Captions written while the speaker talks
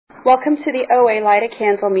Welcome to the OA Light a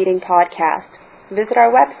Candle Meeting podcast. Visit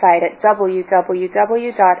our website at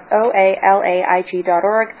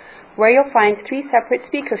www.oalaig.org, where you'll find 3 separate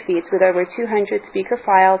speaker feeds with over 200 speaker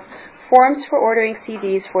files, forms for ordering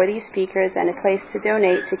CDs for these speakers, and a place to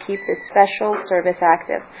donate to keep this special service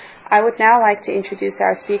active. I would now like to introduce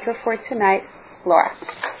our speaker for tonight, Laura.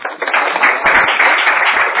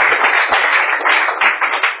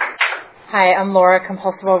 Hi, I'm Laura,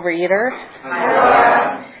 compulsive overeater. Hi,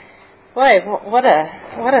 Laura. Boy, what a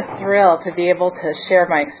thrill to be able to share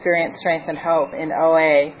my experience, strength, and hope in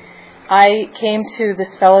OA. I came to this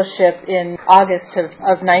fellowship in August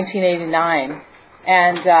of 1989,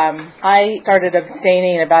 and I started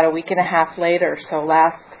abstaining about a week and a half later. So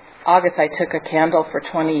last August, I took a candle for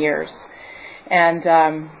 20 years, and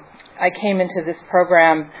I came into this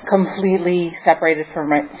program completely separated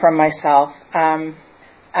from myself.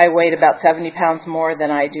 I weighed about 70 pounds more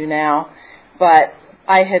than I do now, but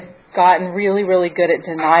I had gotten really, really good at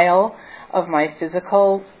denial of my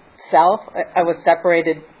physical self. I was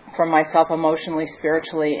separated from myself emotionally,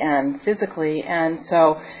 spiritually, and physically, and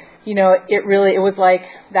so, it was like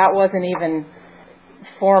that wasn't even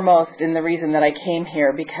foremost in the reason that I came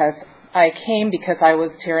here, because I came because I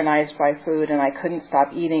was tyrannized by food and I couldn't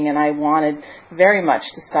stop eating, and I wanted very much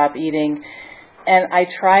to stop eating. And I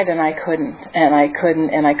tried and I couldn't, and I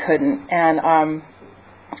couldn't, and I couldn't. And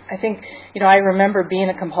I think, I remember being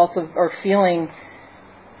a compulsive or feeling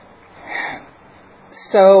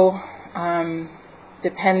so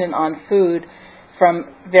dependent on food from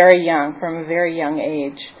a very young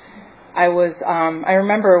age. I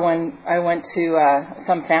remember when I went to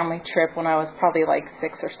some family trip when I was probably like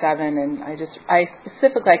 6 or 7, and I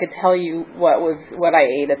specifically, I could tell you what I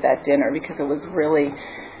ate at that dinner, because it was really,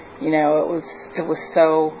 it was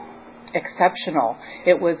so exceptional.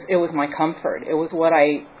 It was my comfort. It was what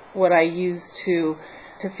I used to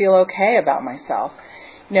feel okay about myself.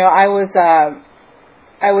 I was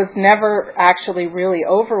never actually really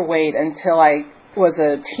overweight until I was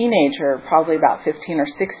a teenager, probably about 15 or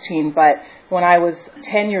 16. But when I was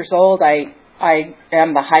 10 years old, I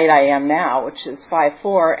am the height I am now, which is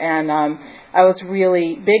 5'4", and I was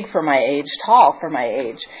really big for my age, tall for my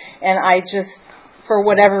age, and I just, for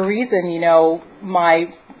whatever reason,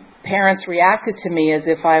 my parents reacted to me as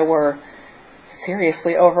if I were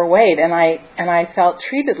seriously overweight, and I felt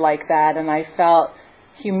treated like that, and I felt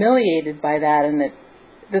humiliated by that, and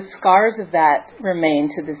the scars of that remain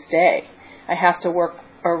to this day. I have to work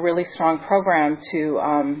a really strong program to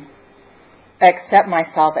accept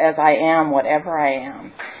myself as I am, whatever I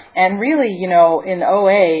am. And really, in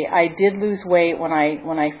OA, I did lose weight when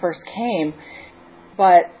I first came,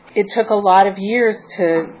 but it took a lot of years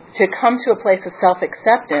to come to a place of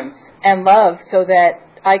self-acceptance and love so that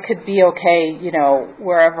I could be okay,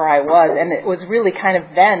 wherever I was. And it was really kind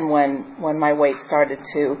of then when my weight started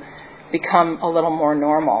to become a little more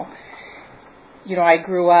normal. I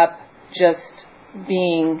grew up just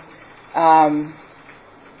being,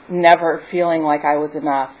 never feeling like I was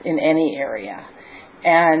enough in any area.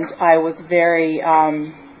 And I was very,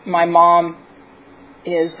 my mom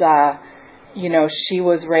is, she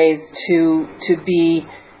was raised to be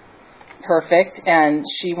perfect, and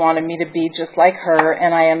she wanted me to be just like her,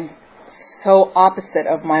 and I am so opposite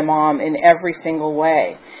of my mom in every single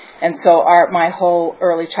way. And so my whole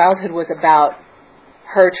early childhood was about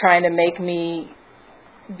her trying to make me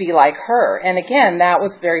be like her. And again, that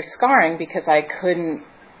was very scarring, because I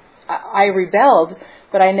rebelled,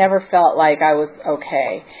 but I never felt like I was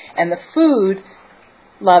okay. And the food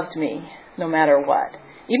loved me no matter what,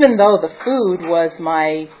 even though the food was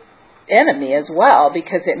my enemy as well,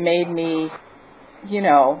 because it made me,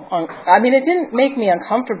 it didn't make me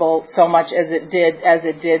uncomfortable so much as it did,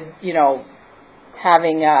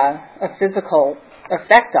 having a physical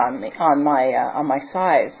effect on me, on my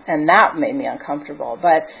size, and that made me uncomfortable.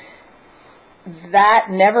 But that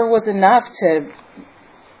never was enough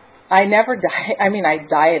I never I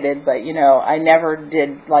dieted, but I never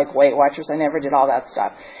did like Weight Watchers. I never did all that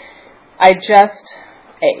stuff. I just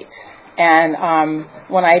ate. And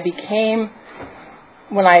when I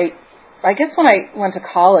went to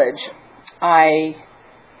college, I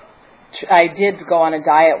did go on a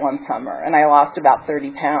diet one summer, and I lost about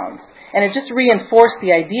 30 pounds. And it just reinforced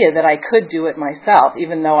the idea that I could do it myself,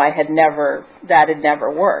 even though that had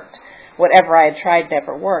never worked. Whatever I had tried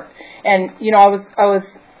never worked. And, I was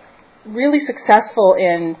really successful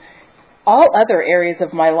in all other areas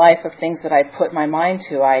of my life, of things that I put my mind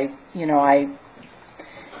to.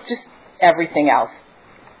 Just everything else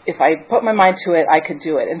if I put my mind to it, I could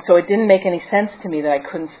do it. And so it didn't make any sense to me that I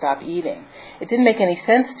couldn't stop eating. It didn't make any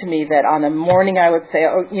sense to me that on a morning I would say,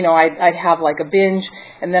 I'd have like a binge,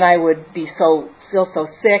 and then I would feel so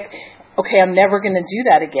sick. Okay, I'm never going to do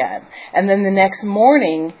that again. And then the next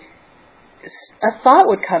morning, a thought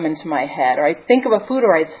would come into my head, or I'd think of a food,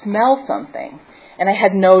 or I'd smell something, and I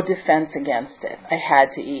had no defense against it. I had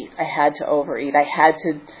to eat. I had to overeat. I had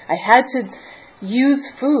to use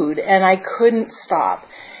food, and I couldn't stop.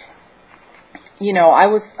 I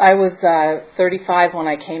was 35 when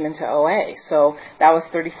I came into OA, so that was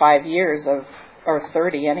 35 years or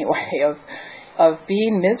 30 anyway, of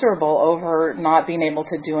being miserable over not being able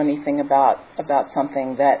to do anything about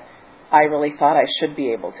something that I really thought I should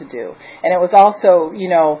be able to do. And it was also,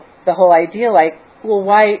 the whole idea like, well,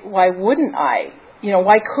 why wouldn't I?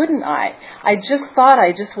 Why couldn't I? I just thought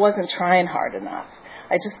I just wasn't trying hard enough.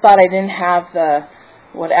 I just thought I didn't have the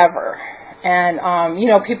whatever. And,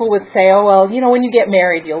 people would say, oh, well, when you get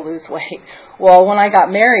married, you'll lose weight. Well, when I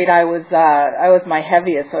got married, I was my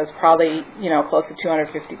heaviest. So I was probably, close to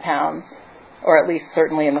 250 pounds, or at least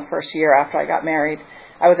certainly in the first year after I got married.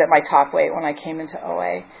 I was at my top weight when I came into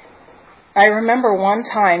OA. I remember one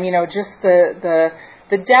time, just the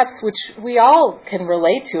depths which we all can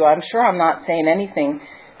relate to. I'm sure I'm not saying anything.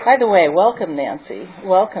 By the way, welcome, Nancy.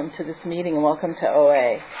 Welcome to this meeting and welcome to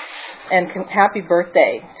OA. And happy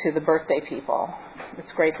birthday to the birthday people.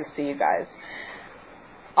 It's great to see you guys.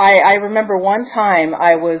 I remember one time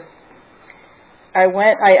I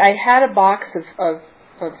had a box of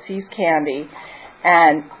See's candy,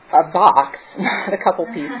 and a box, not a couple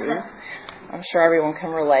pieces. I'm sure everyone can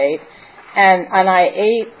relate. And I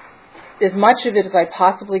ate as much of it as I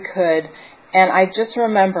possibly could, and I just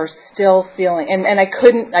remember still feeling, and I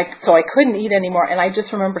couldn't eat anymore, and I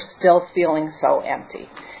just remember still feeling so empty.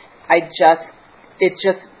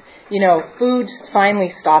 Food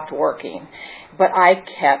finally stopped working, but I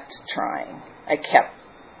kept trying.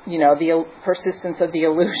 The persistence of the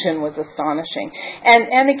illusion was astonishing.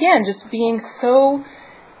 And again, just being so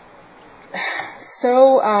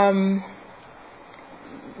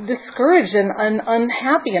discouraged and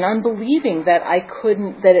unhappy and unbelieving that I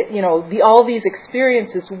couldn't, all these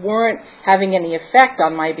experiences weren't having any effect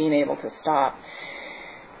on my being able to stop.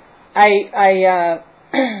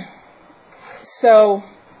 So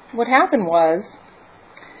what happened was,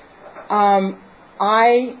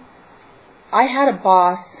 I had a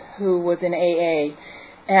boss who was in AA,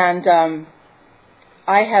 and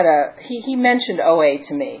he mentioned OA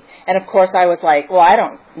to me, and of course I was like, well, I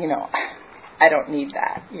don't need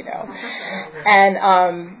that, and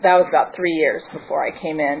that was about 3 years before I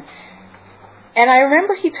came in. And I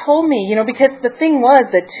remember he told me, because the thing was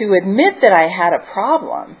that to admit that I had a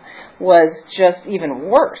problem was just even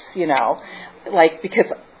worse, because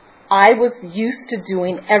I was used to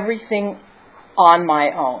doing everything on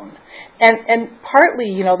my own. And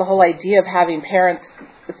partly, the whole idea of having parents,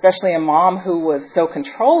 especially a mom who was so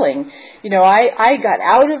controlling, I got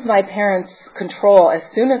out of my parents' control as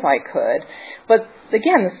soon as I could. But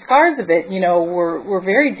again, the scars of it, were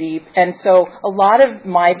very deep. And so a lot of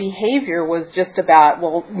my behavior was just about,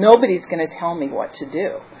 well, nobody's going to tell me what to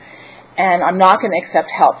do. And I'm not going to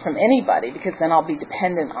accept help from anybody because then I'll be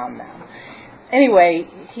dependent on them. Anyway,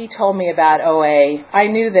 he told me about OA. I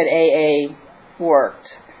knew that AA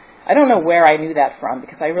worked. I don't know where I knew that from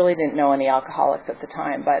because I really didn't know any alcoholics at the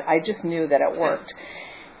time, but I just knew that it worked.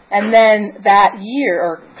 And then that year,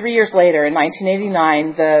 or 3 years later, in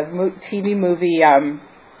 1989, the TV movie, or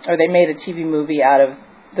they made a TV movie out of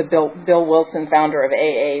the Bill Wilson, founder of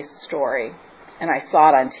AA, story, and I saw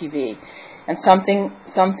it on TV. And something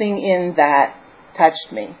in that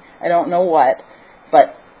touched me. I don't know what,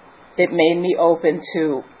 but it made me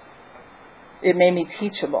it made me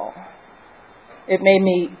teachable. It made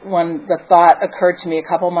me, when the thought occurred to me a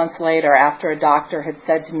couple months later after a doctor had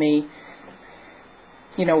said to me,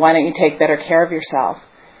 why don't you take better care of yourself?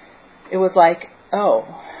 It was like, oh,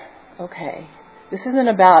 okay. This isn't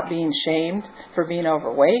about being shamed for being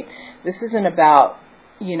overweight. This isn't about,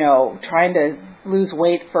 trying to lose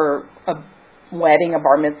weight for a wedding, a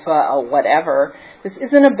bar mitzvah, or whatever. This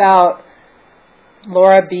isn't about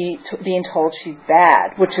Laura being told she's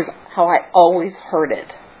bad, which is how I always heard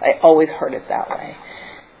it. I always heard it that way.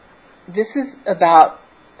 This is about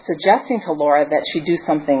suggesting to Laura that she do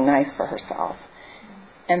something nice for herself.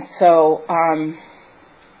 And so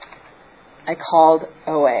I called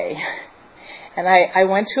OA. And I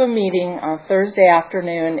went to a meeting on Thursday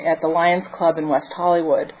afternoon at the Lions Club in West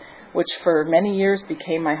Hollywood, which for many years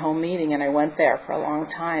became my home meeting, and I went there for a long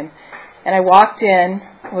time. And I walked in,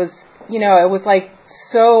 it was like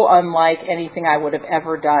so unlike anything I would have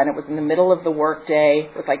ever done. It was in the middle of the work day.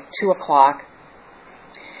 It was like 2 o'clock.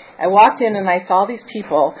 I walked in and I saw these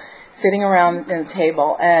people sitting around the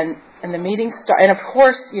table, and the meeting started. And of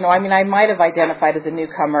course, I might have identified as a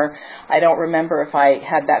newcomer. I don't remember if I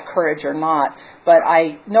had that courage or not, but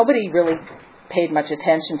nobody really paid much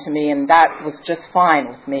attention to me, and that was just fine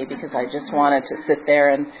with me because I just wanted to sit there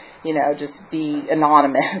and, just be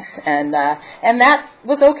anonymous, and that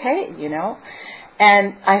was okay,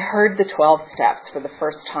 And I heard the 12 steps for the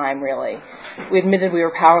first time, really. We admitted we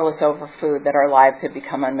were powerless over food, that our lives had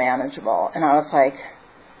become unmanageable, and I was like,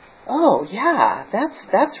 oh, yeah,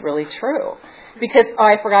 that's really true. Because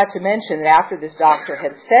I forgot to mention that after this doctor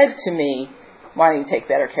had said to me, why don't you take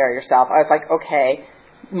better care of yourself, I was like, okay.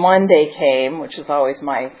 Monday came, which is always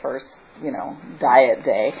my first, diet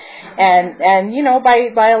day. And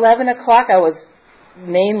by 11 o'clock I was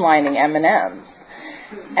mainlining M&Ms.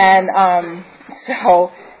 And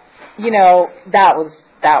so,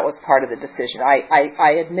 that was part of the decision.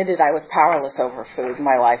 I admitted I was powerless over food.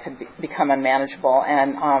 My life had become unmanageable,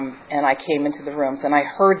 and I came into the rooms and I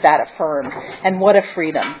heard that affirmed. And what a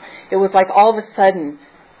freedom. It was like all of a sudden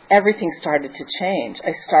everything started to change.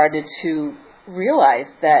 I started to realize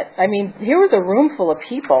that, here was a room full of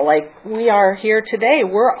people like we are here today.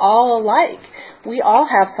 We're all alike. We all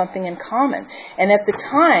have something in common. And at the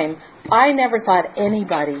time, I never thought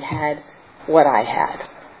anybody had what I had.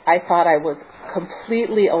 I thought I was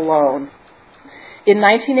completely alone. In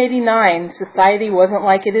 1989, society wasn't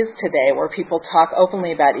like it is today, where people talk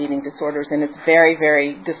openly about eating disorders, and it's very,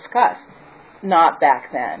 very discussed. Not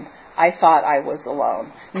back then. I thought I was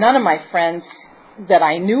alone. None of my friends that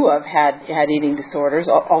I knew of had eating disorders,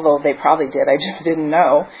 although they probably did. I just didn't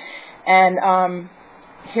know. And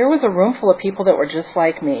here was a room full of people that were just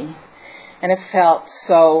like me. And it felt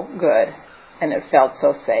so good. And it felt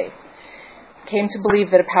so safe. Came to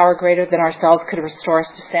believe that a power greater than ourselves could restore us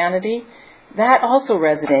to sanity. That also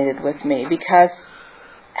resonated with me, because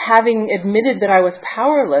having admitted that I was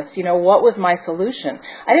powerless, what was my solution?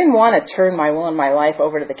 I didn't want to turn my will and my life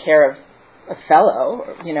over to the care of a fellow,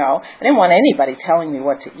 I didn't want anybody telling me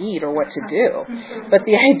what to eat or what to do. But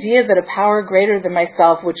the idea that a power greater than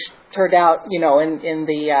myself, which turned out, in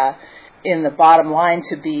the bottom line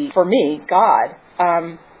to be, for me, God,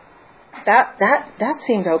 that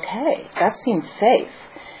seemed okay. That seemed safe.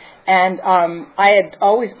 And I had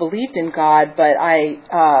always believed in God, but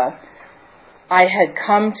I had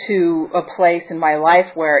come to a place in my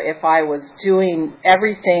life where if I was doing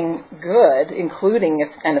everything good, including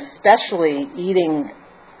and especially eating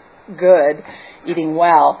good, eating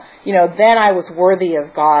well, then I was worthy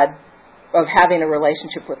of God, of having a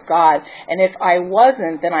relationship with God. And if I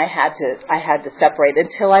wasn't, then I had to separate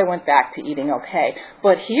until I went back to eating okay.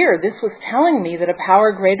 But here, this was telling me that a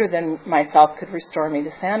power greater than myself could restore me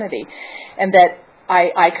to sanity, and that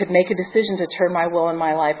I could make a decision to turn my will and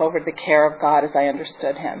my life over to the care of God as I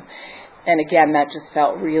understood Him. And again, that just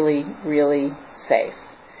felt really, really safe.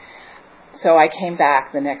 So I came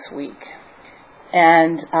back the next week.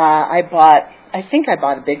 And I think I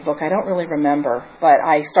bought a big book. I don't really remember. But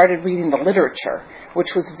I started reading the literature,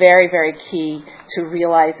 which was very, very key to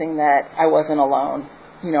realizing that I wasn't alone.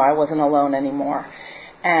 I wasn't alone anymore.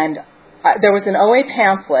 And there was an OA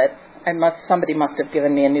pamphlet. Somebody must have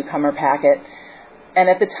given me a newcomer packet. And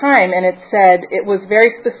at the time, and it said, it was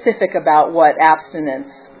very specific about what abstinence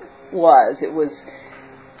was. It was,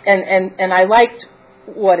 and I liked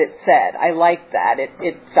what it said. I liked that.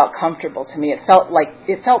 It felt comfortable to me. It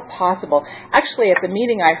felt possible. Actually, at the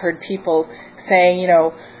meeting, I heard people saying,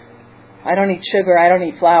 I don't eat sugar, I don't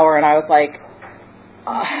eat flour, and I was like,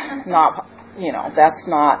 that's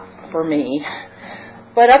not for me.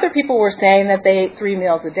 But other people were saying that they ate 3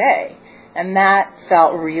 meals a day, and that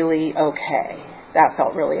felt really okay. That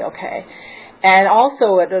felt really okay. And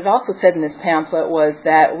also, what it also said in this pamphlet was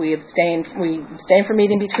that we abstained from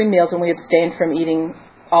eating between meals, and we abstained from eating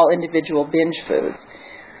all individual binge foods.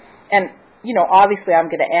 And, obviously I'm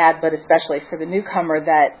going to add, but especially for the newcomer,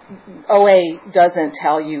 that OA doesn't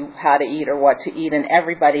tell you how to eat or what to eat, and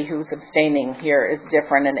everybody who's abstaining here is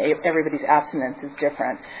different, and everybody's abstinence is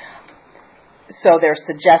different. So there's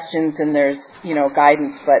suggestions and there's,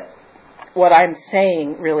 guidance, but what I'm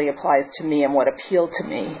saying really applies to me and what appealed to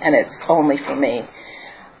me, and it's only for me.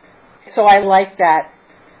 So I like that.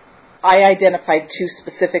 I identified 2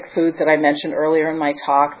 specific foods that I mentioned earlier in my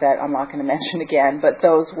talk that I'm not going to mention again, but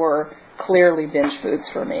those were clearly binge foods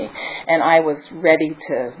for me, and I was ready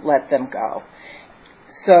to let them go.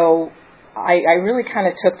 So I really kind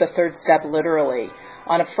of took the 3rd step literally.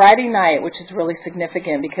 On a Friday night, which is really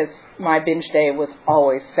significant because my binge day was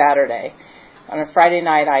always Saturday, on a Friday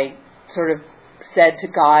night I sort of said to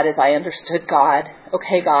God, as I understood God,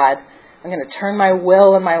 okay, God, I'm going to turn my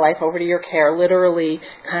will and my life over to your care, literally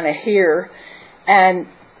kind of here. And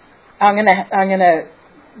I'm going to,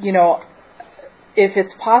 if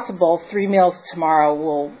it's possible, 3 meals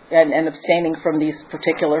tomorrow and abstaining from these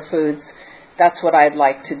particular foods, that's what I'd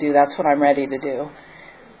like to do. That's what I'm ready to do.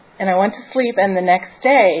 And I went to sleep, and the next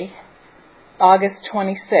day, August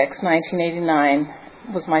 26,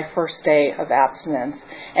 1989, was my first day of abstinence.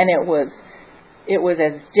 And it was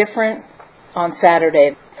as different on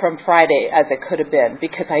Saturday from Friday as it could have been,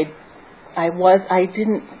 because I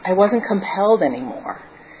wasn't compelled anymore.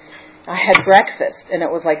 I had breakfast, and it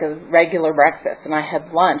was like a regular breakfast, and I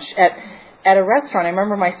had lunch at a restaurant. I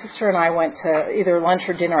remember my sister and I went to either lunch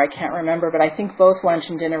or dinner, I can't remember, but I think both lunch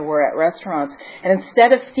and dinner were at restaurants. And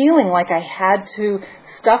instead of feeling like I had to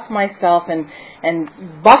stuff myself and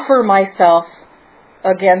buffer myself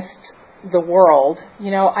against the world,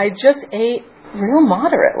 I just ate real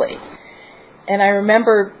moderately. And I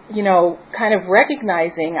remember, kind of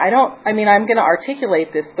recognizing, I'm going to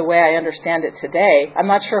articulate this the way I understand it today. I'm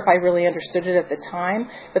not sure if I really understood it at the time,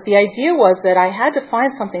 but the idea was that I had to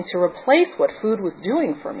find something to replace what food was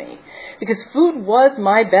doing for me. Because food was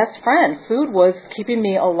my best friend. Food was keeping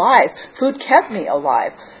me alive. Food kept me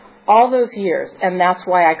alive all those years, and that's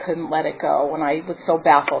why I couldn't let it go, when I was so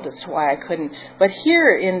baffled as to why I couldn't. But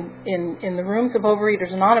here in the rooms of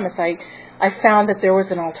Overeaters Anonymous, I found that there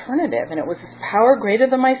was an alternative, and it was this power greater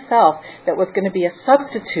than myself that was going to be a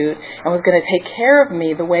substitute and was going to take care of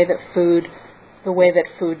me the way that food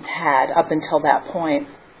had up until that point.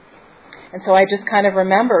 And so I just kind of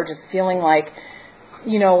remember just feeling like,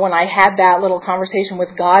 when I had that little conversation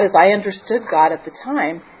with God, as I understood God at the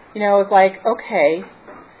time, it was like, okay,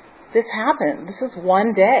 this happened. This is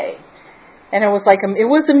one day. And it was like, it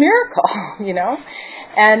was a miracle,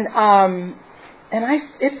 And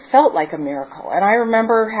it felt like a miracle. And I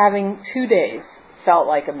remember having 2 days felt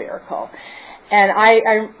like a miracle. And I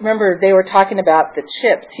remember they were talking about the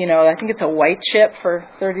chips, I think it's a white chip for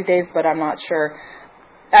 30 days, but I'm not sure.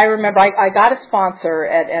 I remember I got a sponsor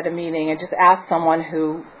at a meeting and just asked someone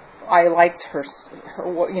who I liked her,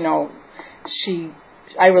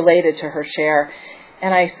 I related to her share.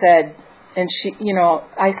 And I said,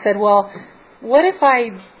 well, what if I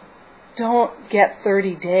don't get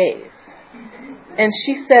 30 days? And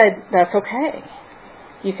she said, that's okay.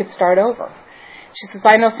 You could start over. She says,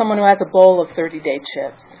 I know someone who has a bowl of 30-day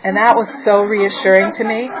chips. And that was so reassuring to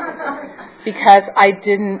me, because I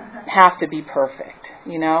didn't have to be perfect,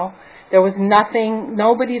 There was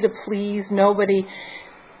nobody to please, nobody.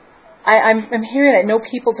 I'm hearing it, no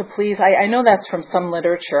people to please. I know that's from some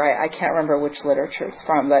literature. I can't remember which literature it's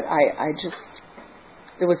from, but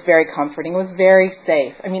it was very comforting. It was very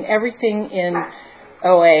safe. Everything in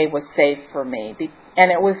OA was safe for me.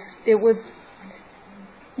 And it was,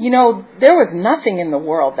 there was nothing in the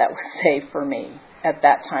world that was safe for me at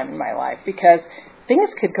that time in my life, because things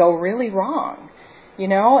could go really wrong,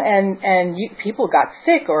 and people got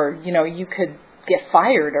sick, or, you could get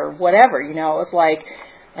fired or whatever, it was like,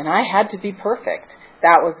 and I had to be perfect.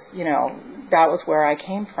 That was where I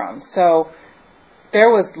came from. So there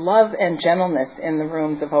was love and gentleness in the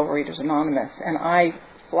rooms of Overeaters Anonymous, and I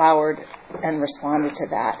flowered and responded to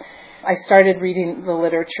that. I started reading the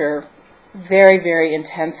literature very, very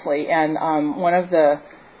intensely, and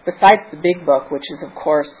besides the big book, which is, of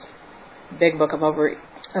course, Big Book of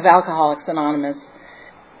Alcoholics Anonymous,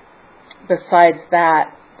 besides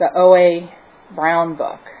that, the OA Brown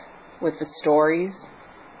book with the stories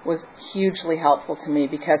was hugely helpful to me,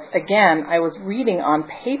 because, again, I was reading on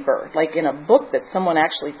paper, like in a book that someone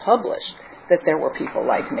actually published, that there were people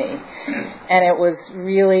like me. And it was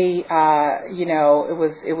really,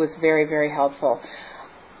 it was very, very helpful.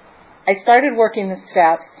 I started working the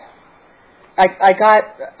steps. I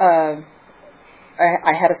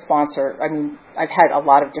had a sponsor. I've had a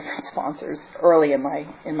lot of different sponsors early in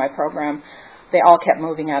my program. They all kept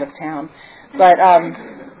moving out of town. But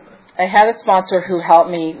I had a sponsor who helped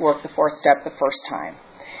me work the fourth step the first time.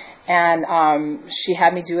 And she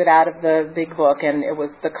had me do it out of the big book, and it was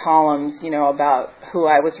the columns, about who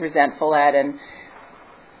I was resentful at and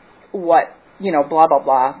what, blah, blah,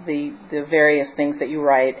 blah, the various things that you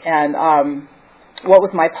write, and what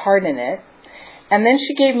was my part in it. And then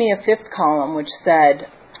she gave me a fifth column, which said,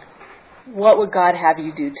 what would God have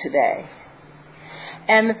you do today?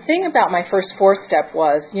 And the thing about my first four-step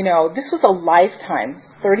was, this was a lifetime,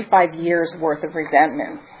 35 years worth of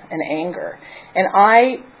resentments and anger. And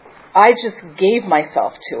I I just gave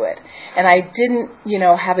myself to it. And I didn't,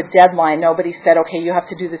 have a deadline. Nobody said, okay, you have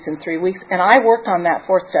to do this in 3 weeks. And I worked on that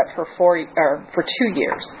 4th step for 2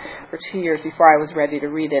 years. For 2 years before I was ready to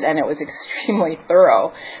read it. And it was extremely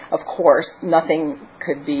thorough. Of course, nothing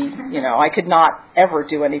could be, I could not ever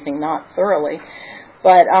do anything not thoroughly.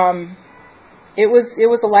 But it was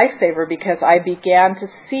a lifesaver because I began to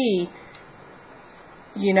see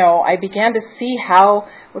how,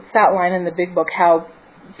 what's that line in the big book, how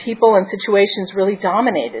people and situations really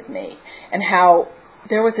dominated me, and how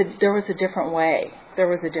there was a different way. There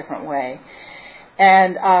was a different way.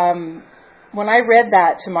 And when I read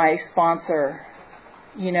that to my sponsor,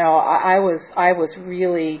 I was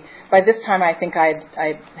really, by this time I think I'd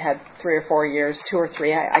had 3 or 4 years, 2 or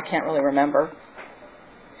 3, I can't really remember,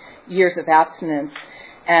 years of abstinence.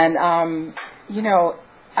 And,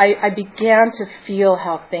 I began to feel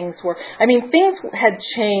how things were. I mean, things had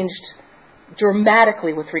changed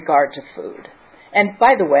dramatically with regard to food. And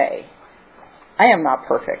by the way, I am not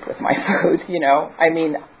perfect with my food, I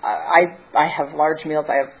mean, I have large meals,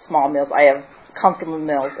 I have small meals, I have comfortable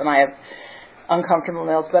meals, and I have uncomfortable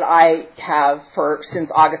meals, but I have, since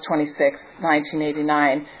August 26,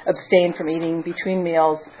 1989, abstained from eating between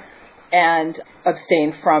meals and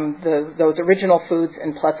abstained from those original foods,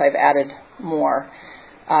 and plus I've added more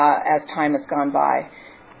as time has gone by.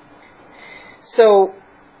 So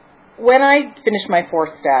when I finished my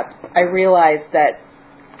 4th step, I realized that,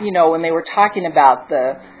 when they were talking about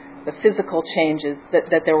the physical changes,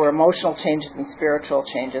 that there were emotional changes and spiritual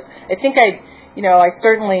changes. I think I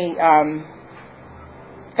certainly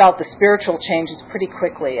felt the spiritual changes pretty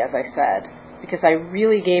quickly, as I said, because I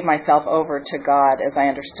really gave myself over to God as I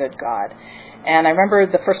understood God. And I remember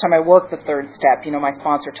the first time I worked the 3rd step, my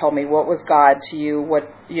sponsor told me, what was God to you? What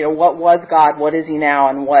was God? What is he now?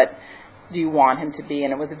 And what do you want him to be?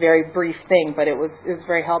 And it was a very brief thing, but it was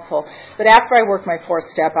very helpful. But after I worked my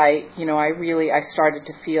 4th step, I started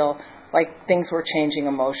to feel like things were changing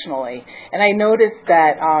emotionally. And I noticed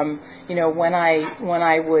that, when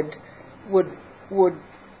I would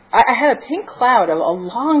I had a pink cloud, a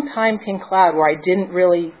long time pink cloud where I didn't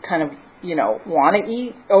really kind of, want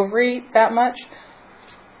to overeat that much.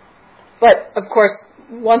 But of course,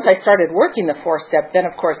 once I started working the 4th step, then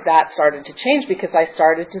of course that started to change because I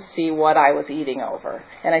started to see what I was eating over.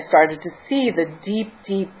 And I started to see the deep,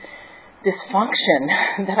 deep dysfunction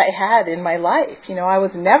that I had in my life. I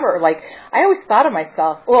was never I always thought of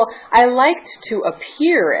myself, I liked to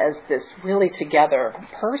appear as this really together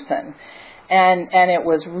person. And it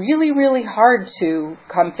was really, really hard to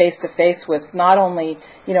come face to face with not only,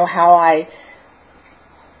 how I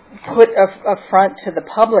put a front to the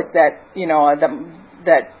public that,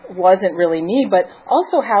 that wasn't really me, but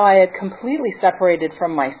also how I had completely separated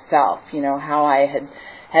from myself, how I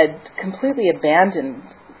had completely abandoned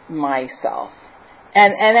myself.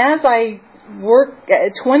 And as I work,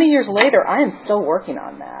 20 years later, I am still working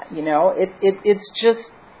on that, it's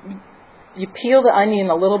just, you peel the onion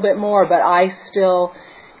a little bit more, but I still,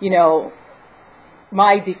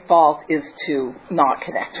 my default is to not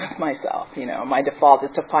connect with myself. My default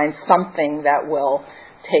is to find something that will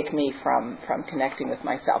take me from connecting with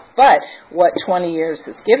myself. But what 20 years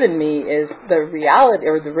has given me is the reality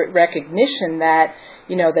or the recognition that,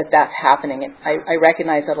 that's happening. I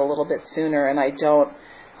recognize that a little bit sooner, and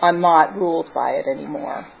I'm not ruled by it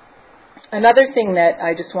anymore. Another thing that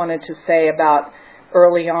I just wanted to say about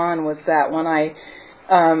early on was that when I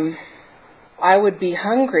would be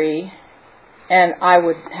hungry and I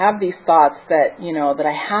would have these thoughts that, that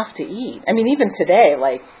I have to eat. I mean, even today,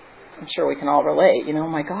 I'm sure we can all relate, oh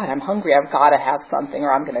my God, I'm hungry, I've got to have something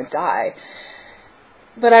or I'm going to die.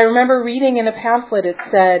 But I remember reading in a pamphlet,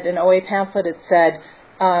 an OA pamphlet, it said,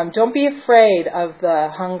 don't be afraid of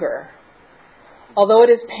the hunger. Although it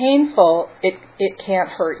is painful, it can't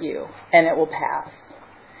hurt you and it will pass.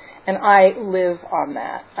 And I live on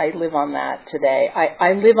that. I live on that today.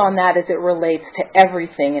 I live on that as it relates to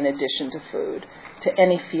everything in addition to food, to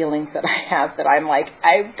any feelings that I have that I'm like,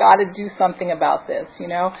 I've got to do something about this,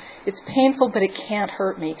 It's painful, but it can't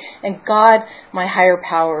hurt me. And God, my higher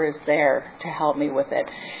power, is there to help me with it.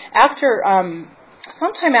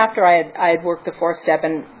 Sometime after I had worked the 4th step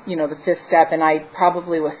and, the 5th step, and I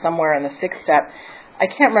probably was somewhere in the 6th step, I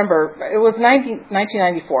can't remember, it was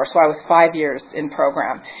 1994, so I was 5 years in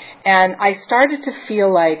program. And I started to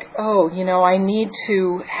feel like, I need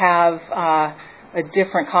to have a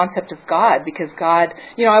different concept of God, because God,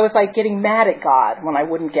 I was getting mad at God when I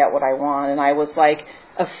wouldn't get what I want, and I was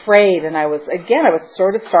afraid, and I was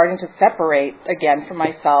sort of starting to separate again from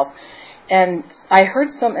myself. And I heard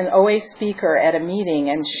an OA speaker at a meeting,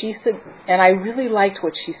 and she said, and I really liked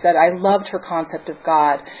what she said. I loved her concept of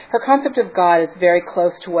God. Her concept of God is very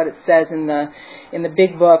close to what it says in the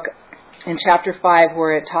big book in chapter 5,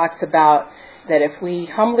 where it talks about that if we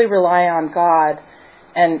humbly rely on God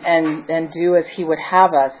and do as He would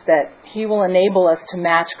have us, that He will enable us to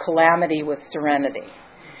match calamity with serenity.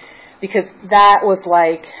 Because that was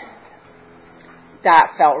like,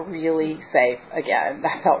 that felt really safe again.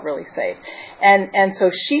 That felt really safe. And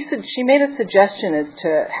so she made a suggestion as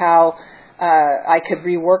to how I could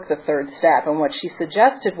rework the third step. And what she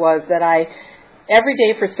suggested was that every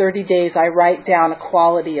day for 30 days, I write down a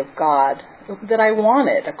quality of God that I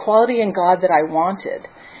wanted, a quality in God that I wanted.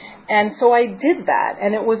 And so I did that.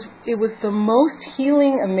 And it was the most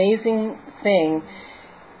healing, amazing thing,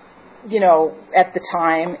 at the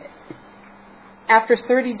time. After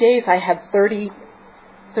 30 days, I had 30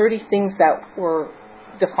 things that were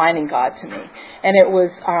defining God to me. And it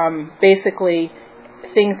was basically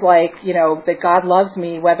things like, that God loves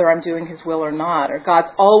me whether I'm doing His will or not, or God's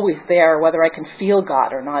always there whether I can feel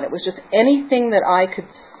God or not. It was just anything that I could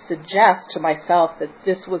suggest to myself that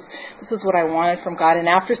this was what I wanted from God. And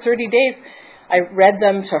after 30 days, I read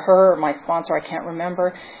them to her or my sponsor, I can't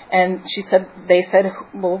remember, and they said,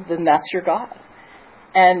 well, then that's your God.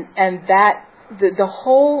 And that the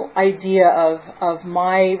whole idea of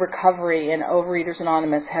my recovery in Overeaters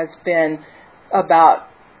Anonymous has been about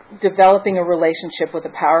developing a relationship with a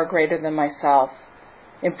power greater than myself,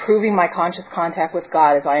 improving my conscious contact with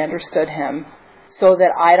God as I understood Him, so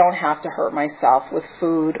that I don't have to hurt myself with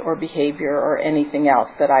food or behavior or anything else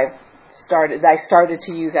that I started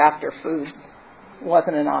to use after food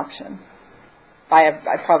wasn't an option. I have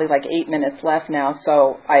probably like 8 minutes left now,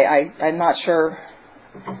 so I'm not sure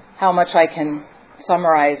how much I can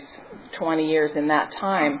summarize 20 years in that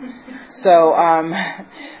time. So,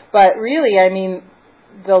 but really, I mean,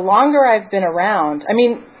 the longer I've been around, I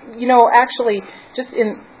mean, actually, just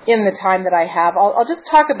in the time that I have, I'll just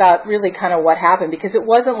talk about really kind of what happened, because it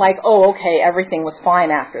wasn't like, oh, okay, everything was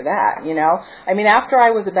fine after that, I mean, after I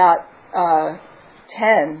was about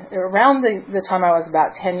 10, around the time I was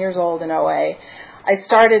about 10 years old in OA, I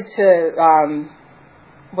started to,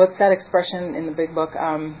 what's that expression in the big book?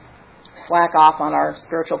 Slack off on our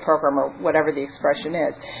spiritual program, or whatever the expression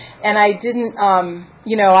is. And I didn't,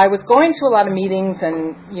 I was going to a lot of meetings,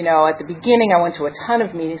 and, at the beginning I went to a ton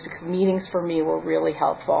of meetings, because meetings for me were really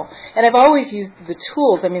helpful. And I've always used the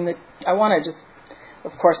tools. I mean, I want to just,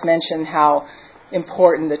 of course, mention how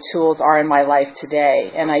important the tools are in my life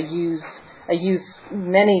today. And I use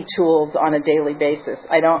many tools on a daily basis.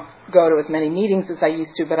 I don't go to as many meetings as I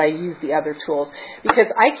used to, but I use the other tools, because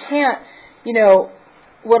I can't,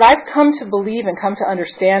 what I've come to believe and come to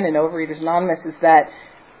understand in Overeaters Anonymous is that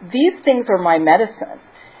these things are my medicine.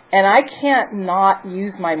 And I can't not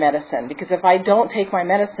use my medicine, because if I don't take my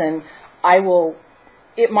medicine,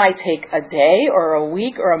 it might take a day or a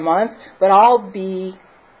week or a month, but I'll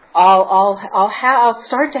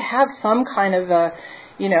start to have some kind of a,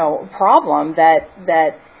 problem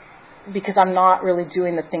that because I'm not really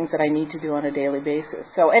doing the things that I need to do on a daily basis.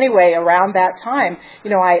 So anyway, around that time,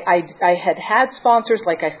 I had sponsors.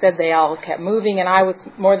 Like I said, they all kept moving, and I was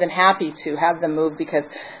more than happy to have them move, because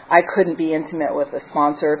I couldn't be intimate with a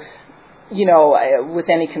sponsor, with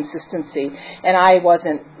any consistency. And I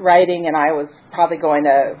wasn't writing, and I was probably going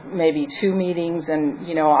to maybe 2 meetings, and,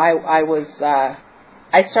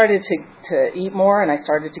 I started to eat more, and I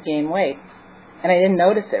started to gain weight. And I didn't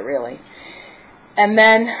notice it, really. And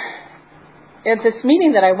then at this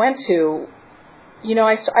meeting that I went to,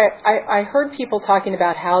 I heard people talking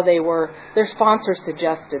about how their sponsor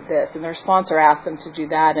suggested this, and their sponsor asked them to do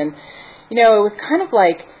that. And, it was kind of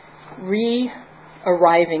like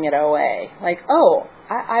re-arriving at OA. Like, oh,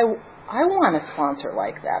 I want a sponsor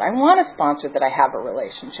like that. I want a sponsor that I have a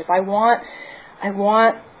relationship. I want,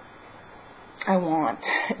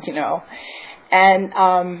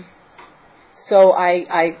 And so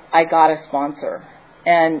I got a sponsor.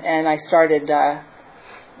 And I started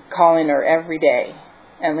calling her every day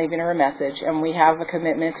and leaving her a message. And we have a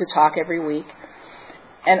commitment to talk every week.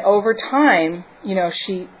 And over time,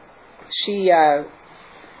 she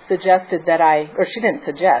suggested that she didn't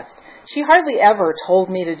suggest. She hardly ever told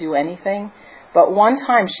me to do anything. But one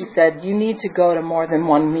time she said, you need to go to more than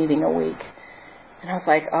 1 meeting a week. And I was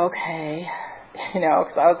like, okay.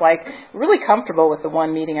 Because I was like really comfortable with the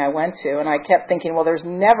 1 meeting I went to, and I kept thinking, well, there's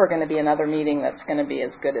never going to be another meeting that's going to be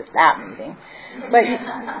as good as that meeting. But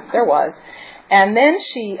there was. And then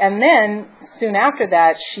soon after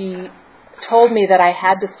that, she told me that I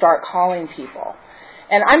had to start calling people.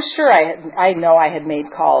 And I'm sure I know I had made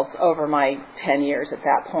calls over my 10 years at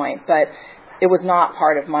that point, but it was not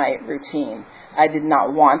part of my routine. I did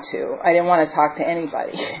not want to. I didn't want to talk to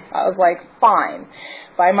anybody. I was like, fine,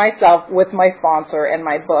 by myself with my sponsor and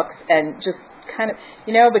my books and just kind of,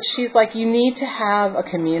 but she's like, you need to have a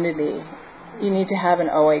community. You need to have an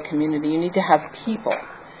OA community. You need to have people.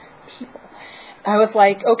 I was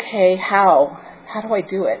like, okay, how do I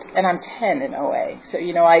do it? And I'm 10 in OA. So,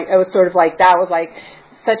 I was sort of like, that was like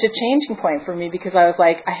such a changing point for me because I was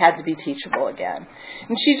like, I had to be teachable again.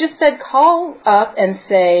 And she just said, call up and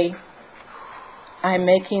say, I'm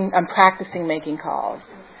practicing making calls.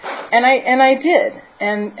 And I did.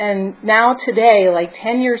 And now today, like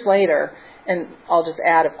 10 years later, and I'll just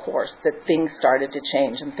add, of course, that things started to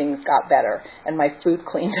change and things got better and my food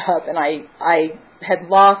cleaned up and I had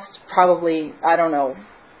lost probably, I don't know,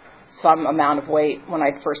 some amount of weight when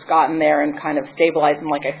I'd first gotten there and kind of stabilized and,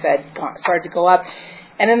 like I said, started to go up.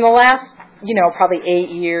 And in the last, probably 8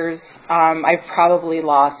 years, I've probably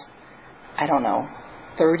lost,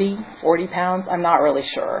 30, 40 pounds. I'm not really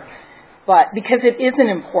sure. But because it isn't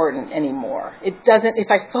important anymore. It doesn't,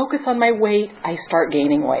 if I focus on my weight, I start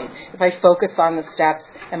gaining weight. If I focus on the steps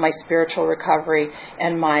and my spiritual recovery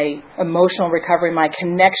and my emotional recovery, my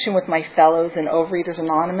connection with my fellows in Overeaters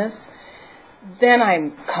Anonymous, then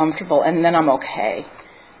I'm comfortable and then I'm okay.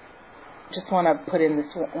 Just want to put in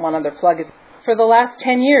this one other plug. For the last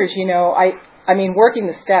 10 years, I mean, working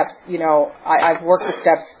the steps, I've worked the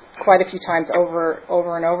steps quite a few times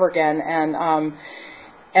over and over again.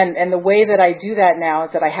 And the way that I do that now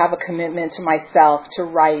is that I have a commitment to myself to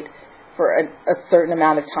write for a certain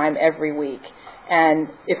amount of time every week. And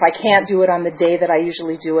if I can't do it on the day that I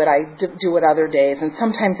usually do it, I do it other days. And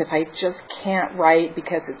sometimes if I just can't write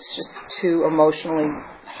because it's just too emotionally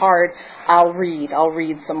hard, I'll read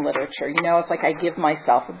some literature. It's like I give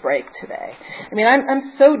myself a break today. I mean,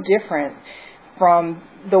 I'm so different from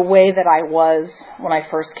the way that I was when I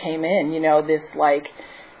first came in, this like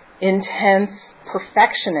intense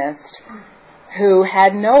perfectionist who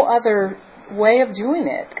had no other way of doing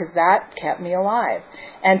it because that kept me alive.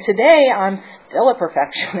 And today I'm still a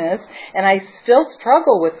perfectionist and I still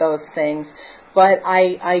struggle with those things, but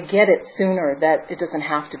I get it sooner that it doesn't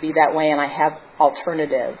have to be that way, and I have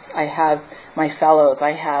alternatives. I have my fellows,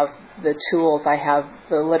 I have the tools, I have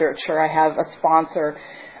the literature, I have a sponsor,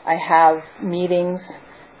 I have meetings,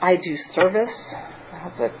 I do service.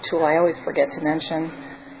 That's a tool I always forget to mention.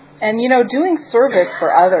 And, doing service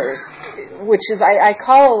for others, which is, I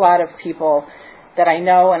call a lot of people that I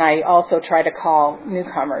know, and I also try to call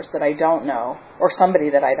newcomers that I don't know, or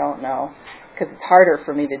somebody that I don't know, because it's harder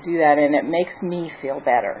for me to do that, and it makes me feel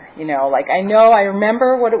better. I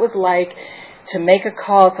remember what it was like to make a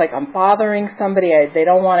call. It's like I'm bothering somebody, they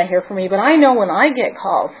don't want to hear from me, but I know when I get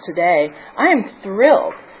calls today, I am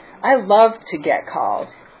thrilled. I love to get calls.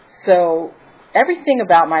 So everything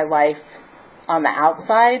about my life on the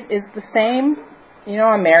outside is the same.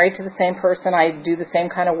 I'm married to the same person. I do the same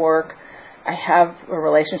kind of work. I have a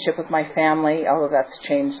relationship with my family, although that's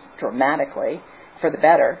changed dramatically for the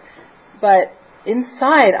better. But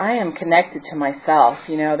inside, I am connected to myself.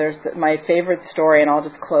 There's my favorite story, and I'll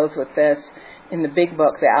just close with this. In the big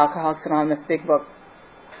book, the Alcoholics Anonymous big book,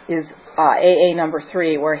 is AA number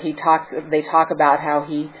 3, where they talk about how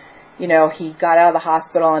he got out of the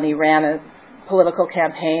hospital and he ran a political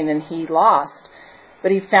campaign and he lost.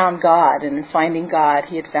 But he found God, and in finding God,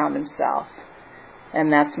 he had found himself.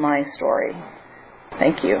 And that's my story.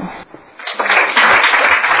 Thank you.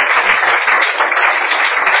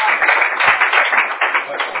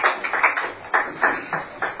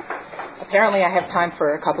 Apparently I have time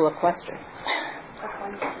for a couple of questions.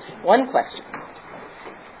 One question.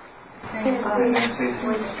 When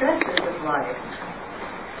stresses of life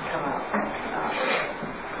come up,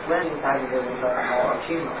 learning how to live with them or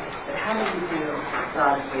accumulate, but how do you do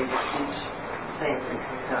methodically with each thing that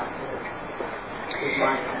comes up with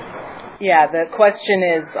mindfulness? Yeah, the question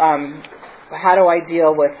is, how do I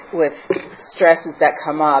deal with stresses that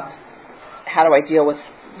come up? How do I deal with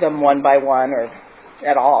them one by one, or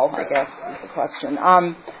at all, I guess, is the question.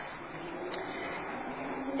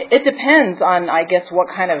 It depends on, I guess, what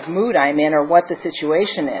kind of mood I'm in or what the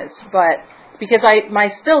situation is. But because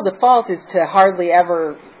my still default is to hardly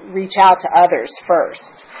ever reach out to others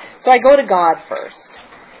first. So I go to God first.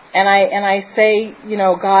 And I say,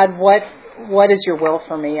 God, what is your will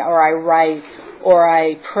for me? Or I write, or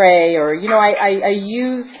I pray, or, I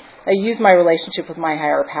use my relationship with my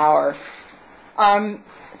higher power.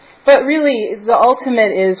 But really, the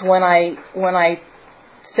ultimate is when I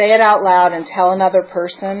say it out loud and tell another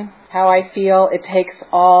person how I feel. It takes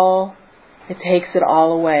all It takes it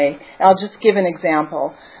all away. I'll just give an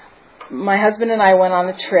example. My husband and I went on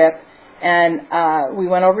a trip, and we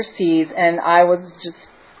went overseas, and I was just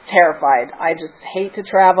terrified. I just hate to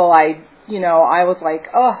travel. I was like,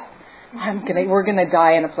 oh, we're gonna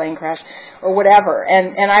die in a plane crash or whatever.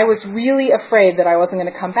 And I was really afraid that I wasn't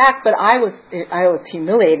gonna come back, but I was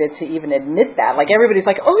humiliated to even admit that. Like, everybody's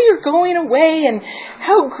like, oh, you're going away, and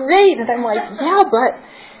how great. And I'm like, yeah, but.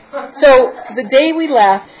 So the day we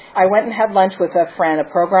left, I went and had lunch with a friend, a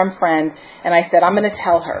program friend, and I said, I'm going to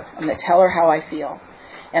tell her how I feel.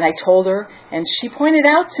 And I told her, and she pointed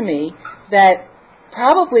out to me that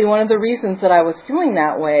probably one of the reasons that I was feeling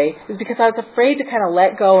that way is because I was afraid to kind of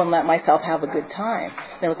let go and let myself have a good time.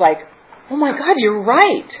 And it was like, oh my God, you're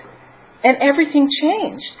right. And everything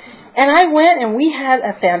changed. And I went and we had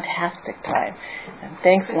a fantastic time. And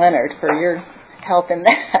thanks, Leonard, for your help in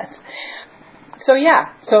that. So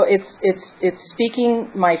it's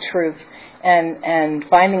speaking my truth and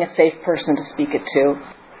finding a safe person to speak it to,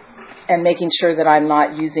 and making sure that I'm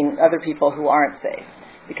not using other people who aren't safe,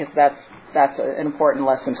 because that's an important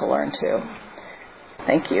lesson to learn too.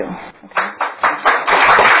 Thank you. Okay.